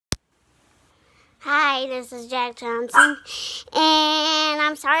Hi, this is Jack Johnson, and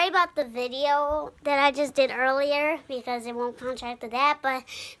I'm sorry about the video that I just did earlier because it won't contract to that, but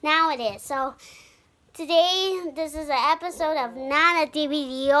now it is. So today, this is an episode of not a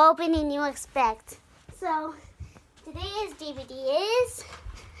DVD opening you expect. So today's DVD is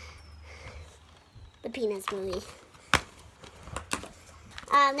the Peanuts movie.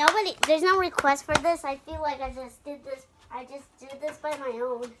 There's no request for this. I feel like I just did this by my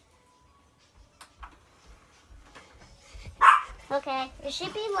own. Okay, it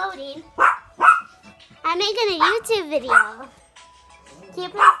should be loading. I'm making a YouTube video. Can you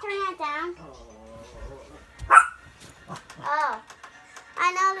please turn that down? Oh,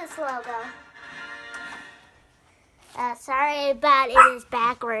 I know this logo. Sorry about it is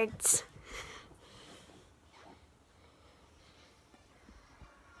backwards.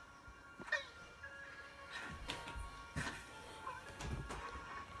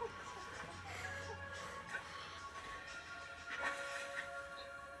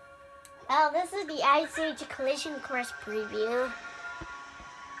 Oh, this is the Ice Age Collision Course preview.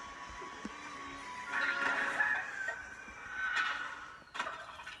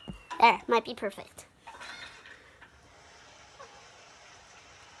 There, might be perfect.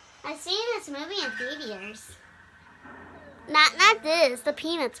 I've seen this movie in theaters. Not this, the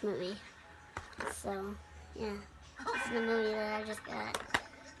Peanuts movie. So, yeah, this is the movie that I just got.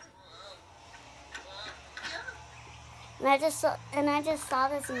 And I just saw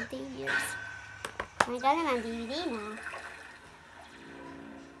this in theaters. I got it on DVD now.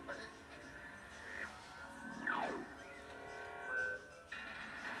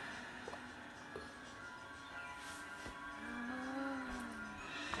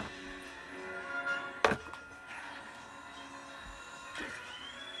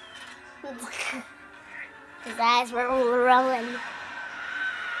 His eyes were rolling.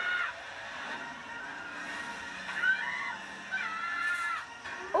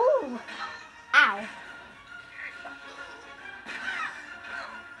 Ooh! Ow!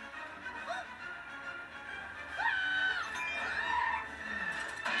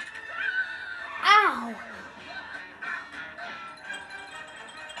 Ow!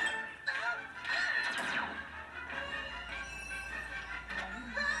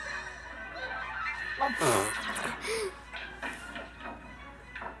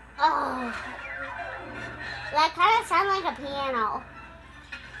 Oh, that kind of sounds like a piano.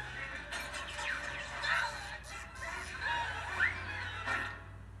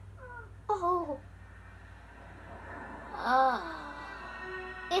 Oh,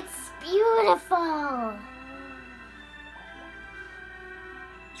 it's beautiful. Oh,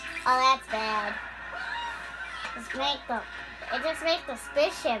 that's bad. It just makes the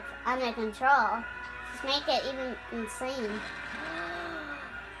spaceship under control. Just make it even insane.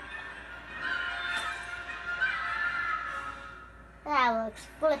 That looks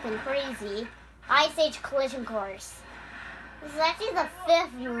flippin' crazy. Ice Age Collision Course. This is actually the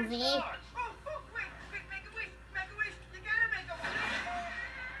 5th movie.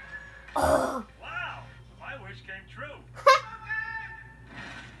 Oh. Wow, my wish came true.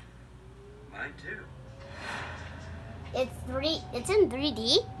 Mine too. It's in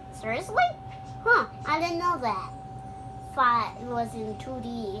 3D? Seriously? Huh, I didn't know that. It was in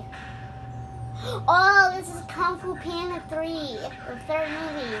 2D. Oh, this is Kung Fu Panda 3, the 3rd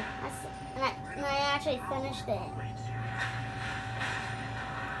movie. And I actually finished it.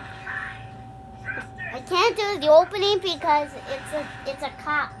 I can't do the opening because it's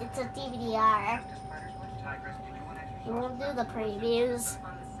a DVD-R. We won't do the previews.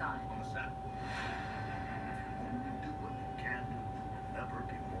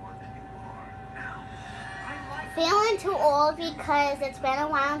 Feeling too old because it's been a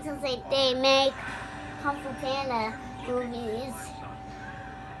while since they make Kung Fu Panda movies.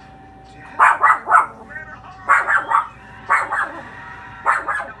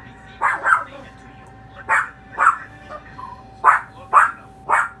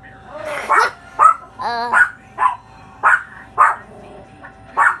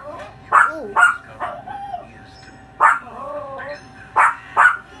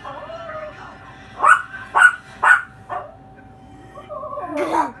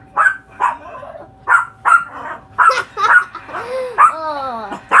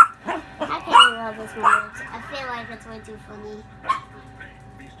 I feel like it's way too funny.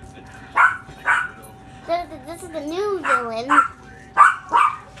 This is the new villain.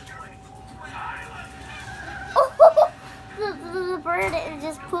 Oh, the bird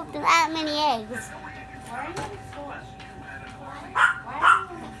just pooped that many eggs.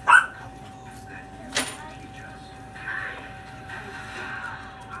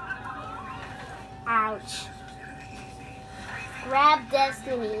 Ow. Ouch. Grab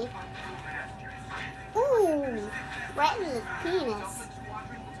Destiny. Ooh, right in the penis.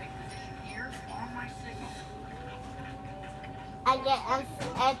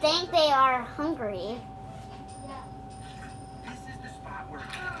 I think they are hungry.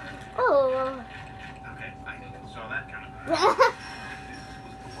 Oh. Okay, I saw that kind of.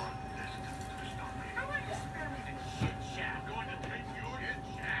 Going to take your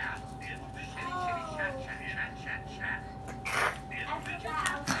chat. It's the shitty chat.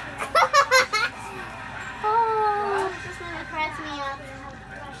 Oh, this is gonna crack me up.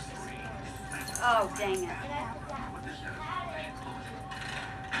 Oh, dang it.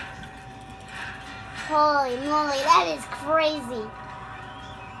 Holy moly, that is crazy.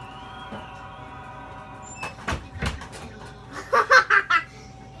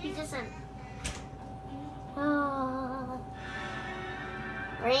 He just said, oh.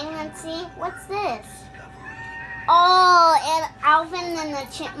 Ring and see, what's this? Oh, and Alvin and the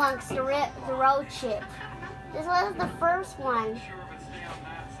Chipmunks, the road chip. This was the first one.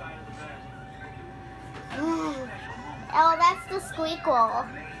 Oh, that's the Squeakle.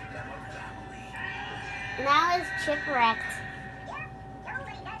 Now it's Chipwrecked.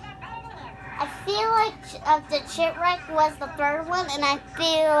 I feel like the Chipwreck was the third one, and I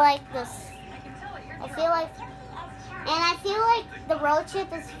feel like the road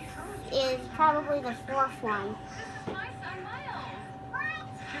chip is probably the fourth one.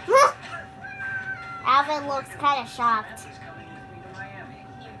 Alvin looks kind of shocked.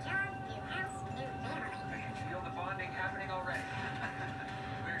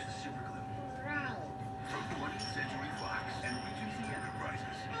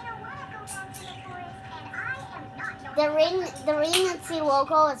 The Ring-N-C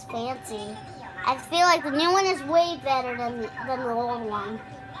logo is fancy. I feel like the new one is way better than the old one.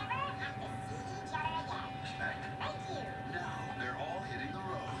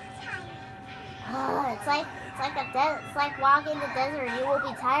 It's like walking the desert. You will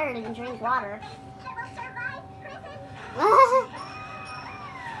be tired and drink water.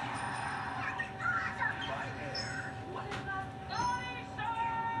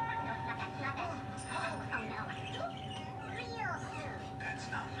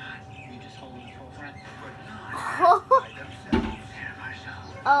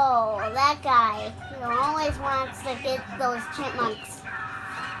 Oh, that guy. He always wants to get those chipmunks.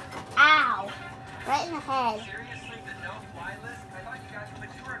 Ow. Right in the head. Seriously, the no-fly list? I thought you guys were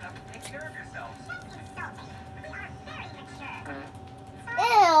mature enough to take care of yourselves.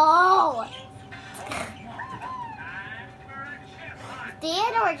 Ew.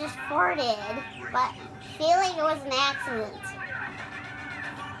 Theodore just farted, but feeling it was an accident.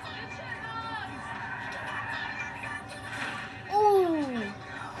 Ooh.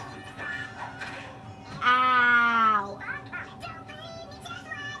 Ow.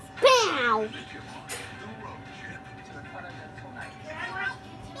 Bow.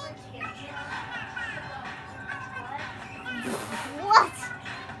 What?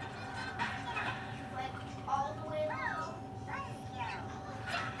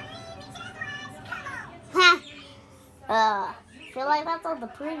 Huh. Feel like that's all the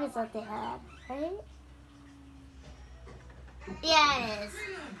previous that they had, right? Yeah, it is.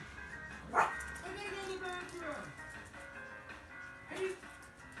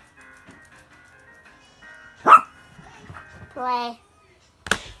 Play.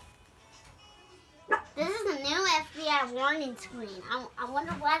 This is the new FBI warning screen. I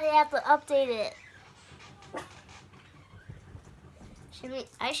wonder why they have to update it.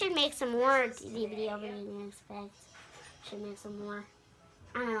 I should make some more DVD opening than I expect. Should make some more.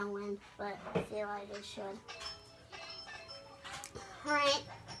 I don't know when, but I feel like I should. Alright.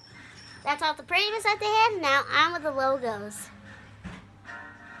 That's all the previous that they had. Now on with the logos.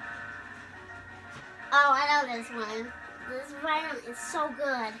 Oh, I know this one. This item is so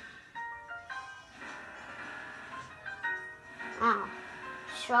good. Oh.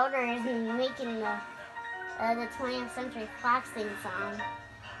 Schroeder is making the 20th Century Fox theme song.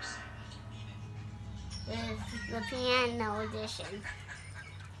 This is the piano edition.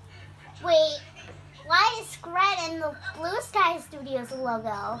 Wait, why is Scred in the Blue Sky Studios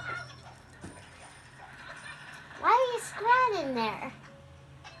logo? Why is Scred in there?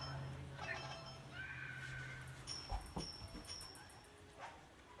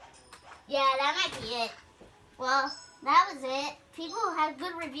 Yeah, that might be it. Well, that was it. People had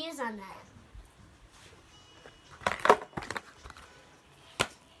good reviews on that.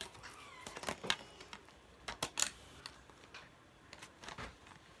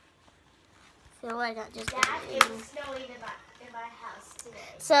 Feel like I just Dad, it was snowy if of our house today.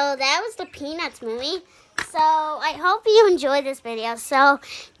 So that was the Peanuts movie. So I hope you enjoyed this video. So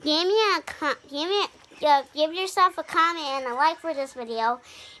give yourself a comment and a like for this video,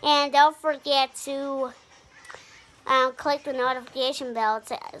 and don't forget to click the notification bell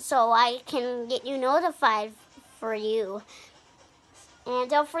so I can get you notified for you. And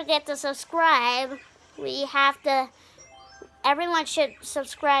don't forget to subscribe. Everyone should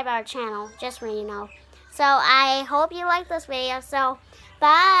subscribe our channel, just so you know. So I hope you like this video. So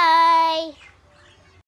bye.